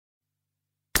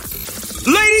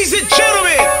Ladies and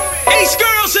gentlemen, ace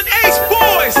girls and ace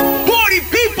boys, party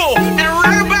people, and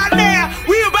right about now,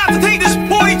 we're about to take this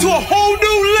party to a whole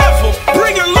new level.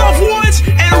 Bring your loved ones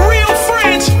and real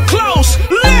friends close.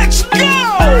 Let's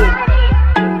go!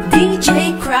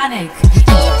 DJ Chronic.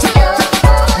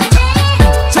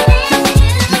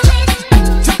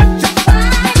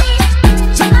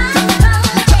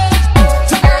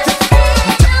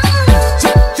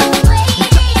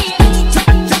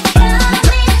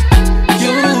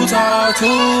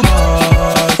 Too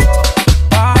much.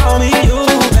 Call me, you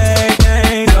make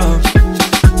things up.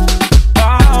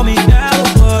 Call me down,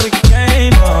 but it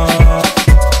came up.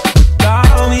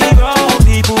 Call me, bro,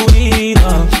 people need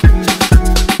love.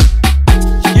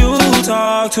 You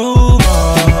talk too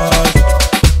much.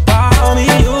 Call me,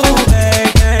 you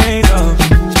make things up.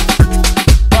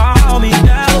 Call me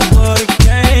down, but it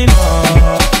came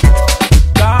up.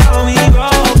 Call me, bro,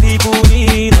 people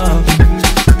need love.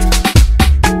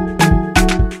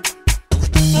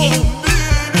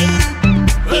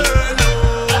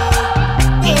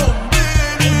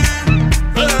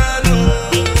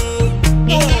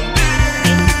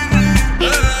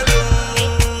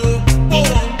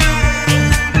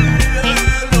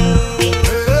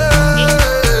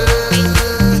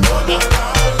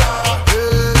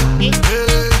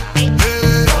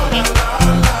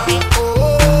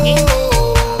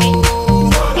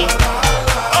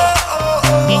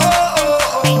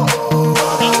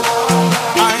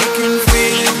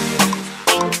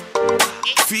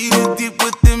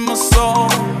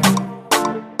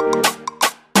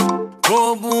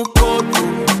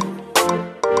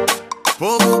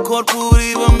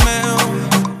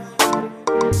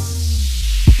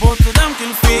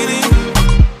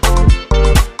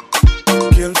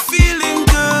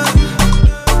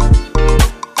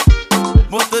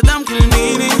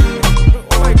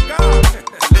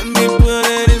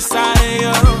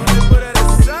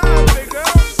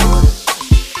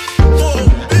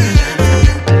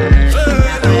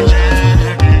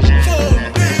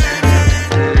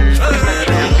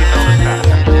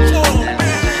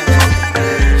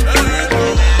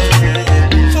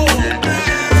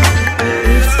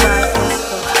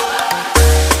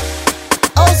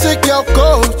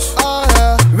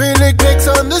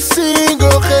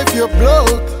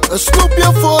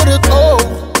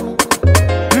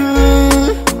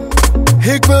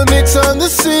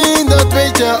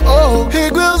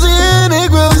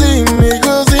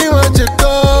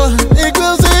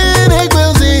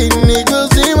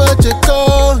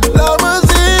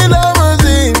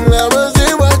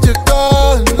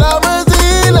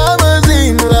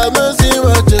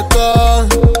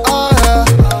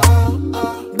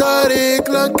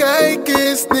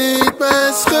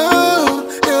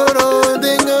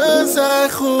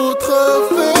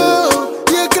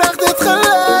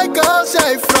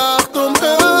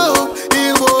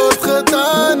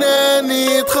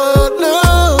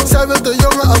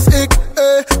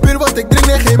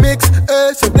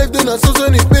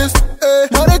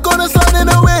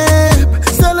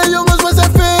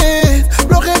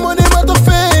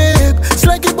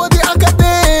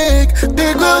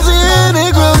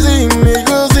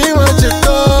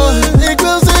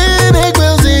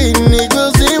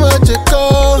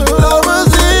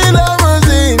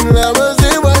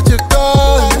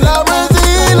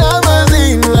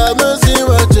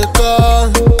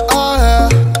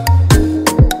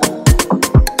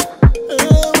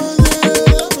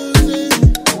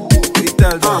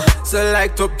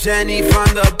 Jenny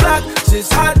van de Blak, ze is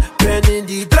hard, ben in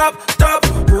die trap, top.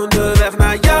 Onderweg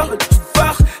naar jou, het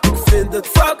wacht, ik vind het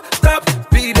fucked up,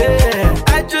 baby.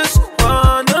 I just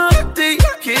wanna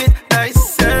take it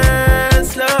nice and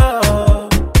slow.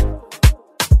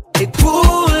 Ik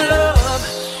pull up,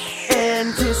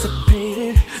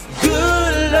 anticipating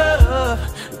good love.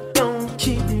 Don't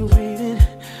keep me waiting.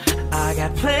 I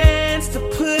got plans to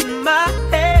put my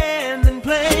hand in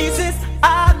places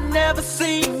I've never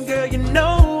seen, girl, you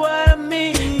know.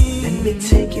 Let me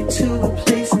take you to a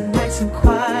place nice and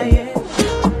quiet.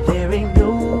 There ain't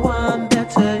no one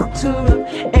better to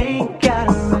interrupt. Ain't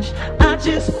gotta rush. I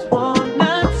just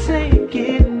wanna take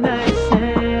it nice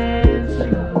and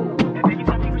slow.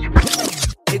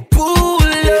 Ik pull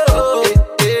up,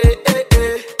 ik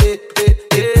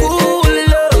pull up, ik pull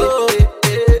up,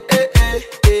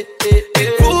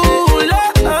 ik pull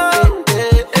up.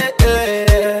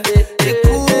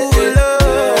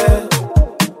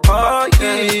 Oh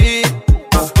yeah.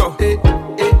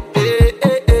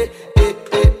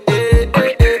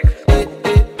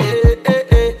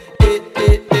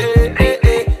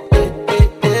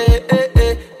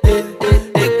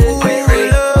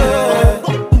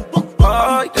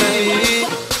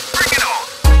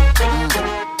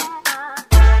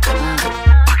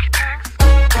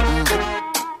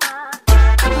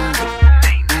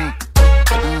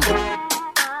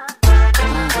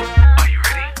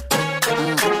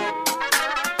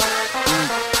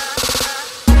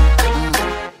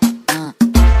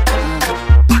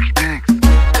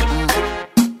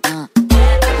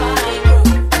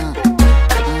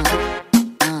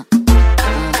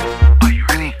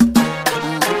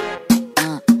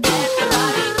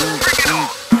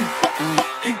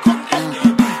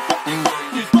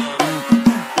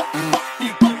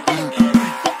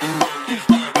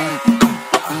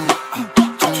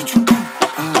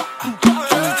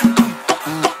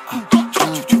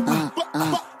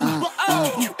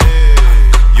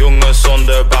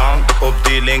 op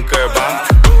die linkerbaan.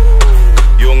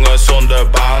 Jongens zonder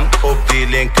baan op die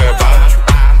linkerbaan.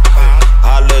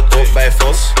 Haal het op bij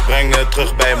Vos, breng het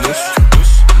terug bij Moes.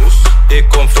 Ik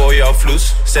kom voor jouw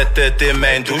vloes, zet het in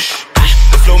mijn douche.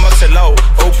 De flow maakt ze lauw,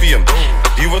 opium.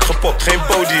 Die wordt gepopt, geen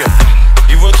podium.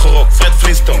 Die wordt gerokt, Fred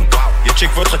Flintstone. Je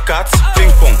chick wordt gekaatst,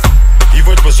 pingpong. Die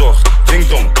wordt bezorgd, ding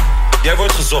dong. Jij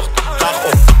wordt gezocht, daag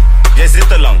op. Jij zit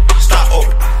te lang, sta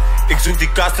op. Ik zoek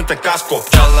die kaas met een kaaskop.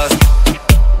 Callas,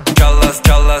 callas,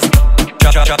 callas,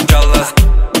 callas, callas,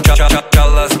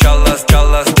 callas, callas, callas,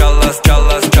 callas,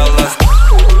 callas, callas,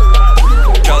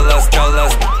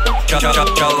 callas,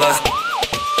 callas, callas.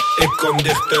 Ik kom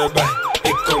dichterbij,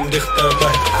 ik kom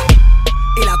dichterbij.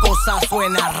 Y la cosa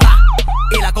suena ra,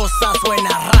 y la cosa suena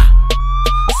ra.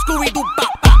 Scooby-Doo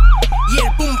pa pa, y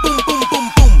el pum pum pum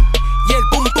pum pum, y el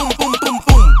pum pum pum pum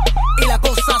pum. Y la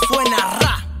cosa suena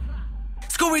ra.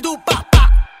 Scooby-Doo pa pa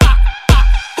pa pa,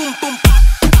 pum pum pa.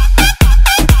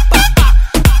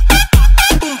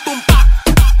 Pum pum pa.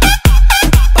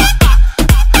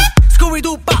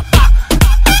 Scooby-Doo pa pa.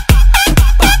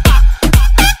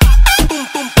 Pum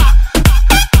pum pa.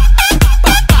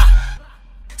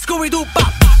 Scooby-Doo pa.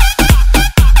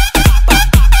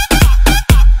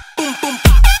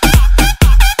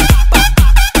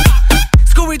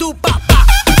 Scooby-Doo pa pa.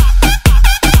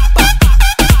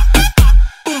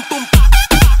 Boom boom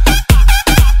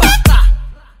pa.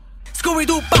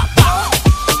 Scooby-Doo pa pa.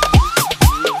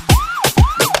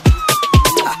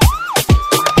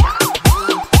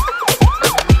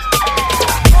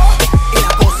 Y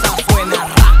la cosa suena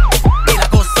ra, y la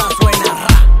cosa suena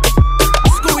ra.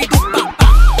 Scooby-Doo pa pa.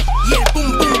 Y el boom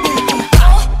boom boom boom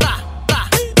pa pa pa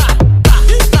pa pa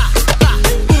pa pa.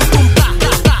 Boom boom pa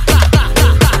pa pa pa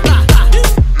pa pa pa.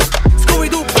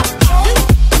 Scooby-Doo pa.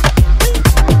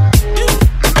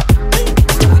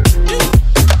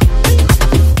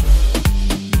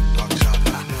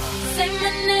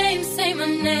 Say my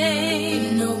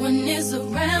name. No one is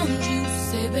around you.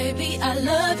 Say, baby, I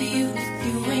love you. If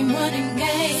you ain't running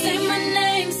game.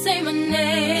 Say my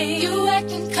name. You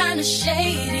acting kinda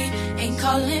shady. Ain't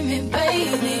calling me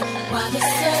baby. Why the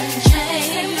sudden change?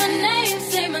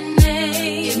 Say my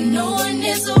name. If no one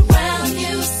is around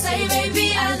you. Say,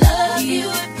 baby, I love you.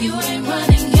 If you ain't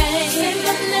running game. Say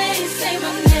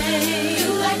my name. You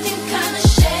acting kinda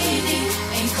shady.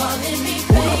 Ain't calling me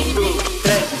baby.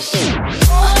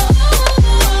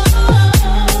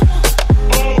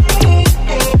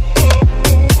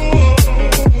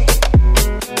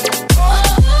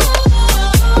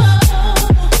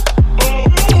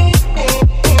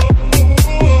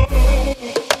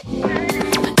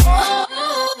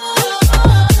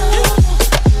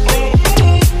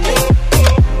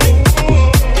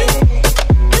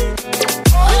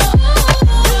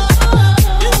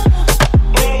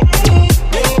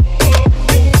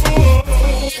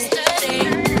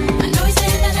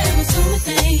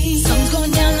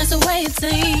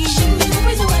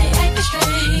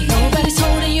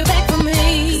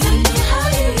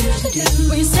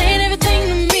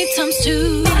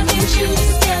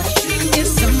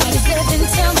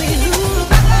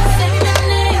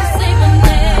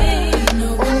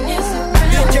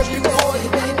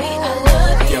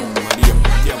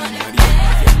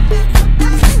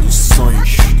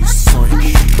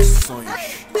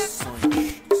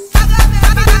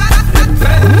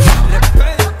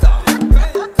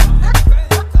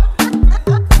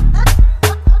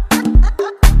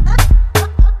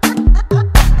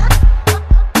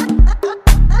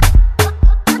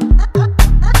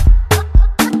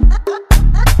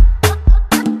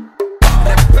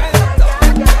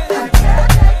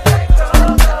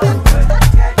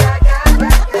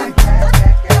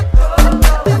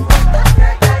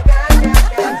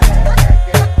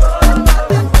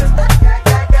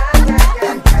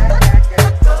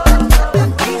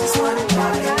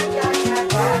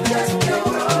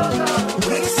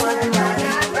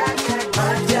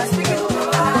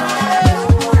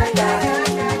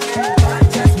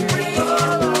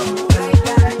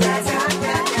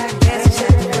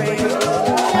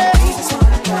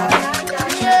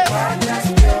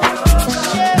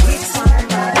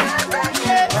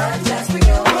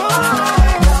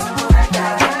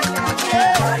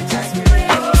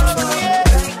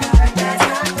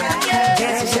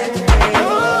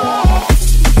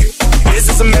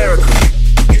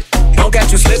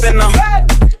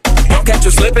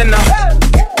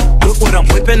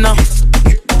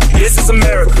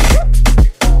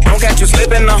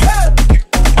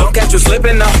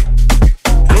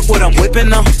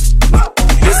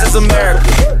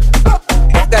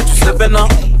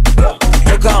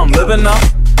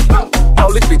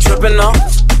 Police be tripping on.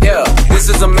 Yeah, this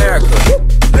is America.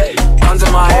 guns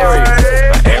in my area.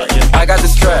 I got the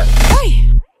strap.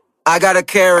 I gotta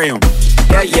carry 'em.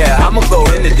 Yeah, I'ma go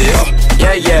into this.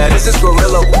 Yeah, this is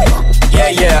gorilla.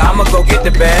 Yeah, I'ma go get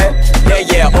the bag.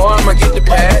 Yeah, or I'ma get the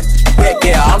pad.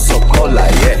 Yeah, I'm so cold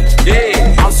like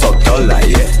yeah, I'm so dull like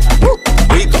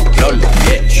we gon' blow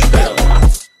like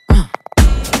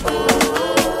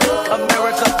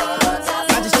America,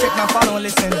 I just checked my follow and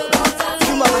listen.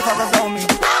 You motherfuckers on me.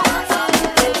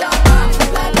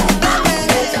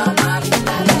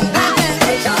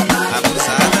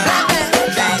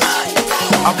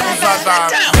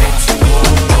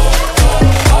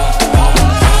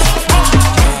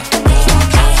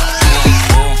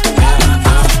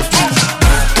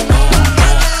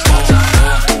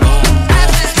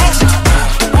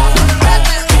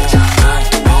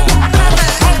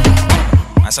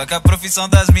 Só que a profissão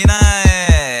das minas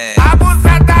é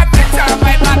abusadamente ela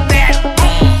vai batendo,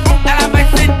 ela vai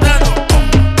sentando,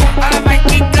 ela vai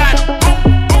quicando,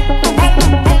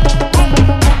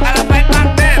 ela vai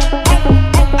batendo,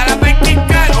 ela vai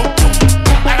quicando,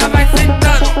 ela vai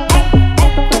sentando.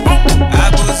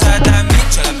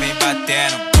 abusadamente, ela vem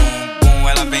batendo, bum, bum,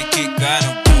 ela vem quicando,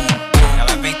 bum, bum,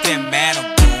 ela vem tremendo,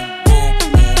 bum,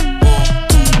 bum, bum,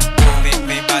 bum,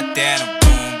 vem batendo,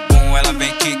 bum, bum, ela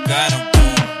vem quicando.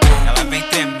 Vem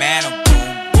tremendo,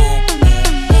 bum, bum, bum,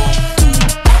 bum.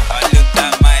 Olha o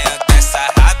tamanho dessa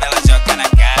raba, ela joga na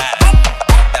cara.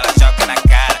 Ela joga na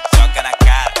cara, joga na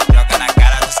cara, joga na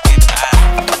cara dos que tá.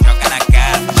 Joga na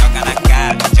cara, joga na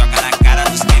cara, joga na cara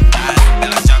dos que tá.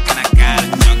 Ela joga na cara,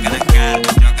 joga na cara,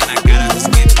 joga na cara dos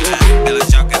que tá. Ela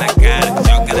joga na cara,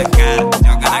 joga na cara,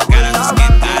 joga na cara dos que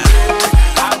tá.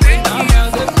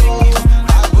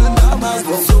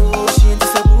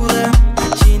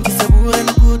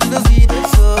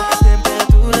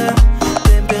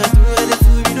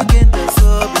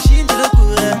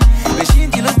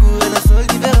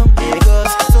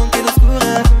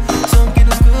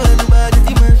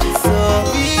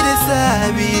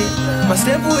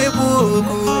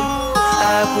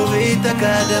 Aproveita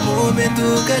cada momento,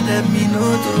 cada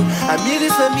minuto. Amigos e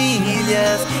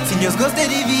famílias, se nos gosta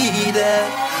de vida,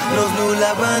 nos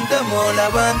levantamos,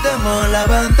 levantamos,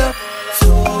 levantamos.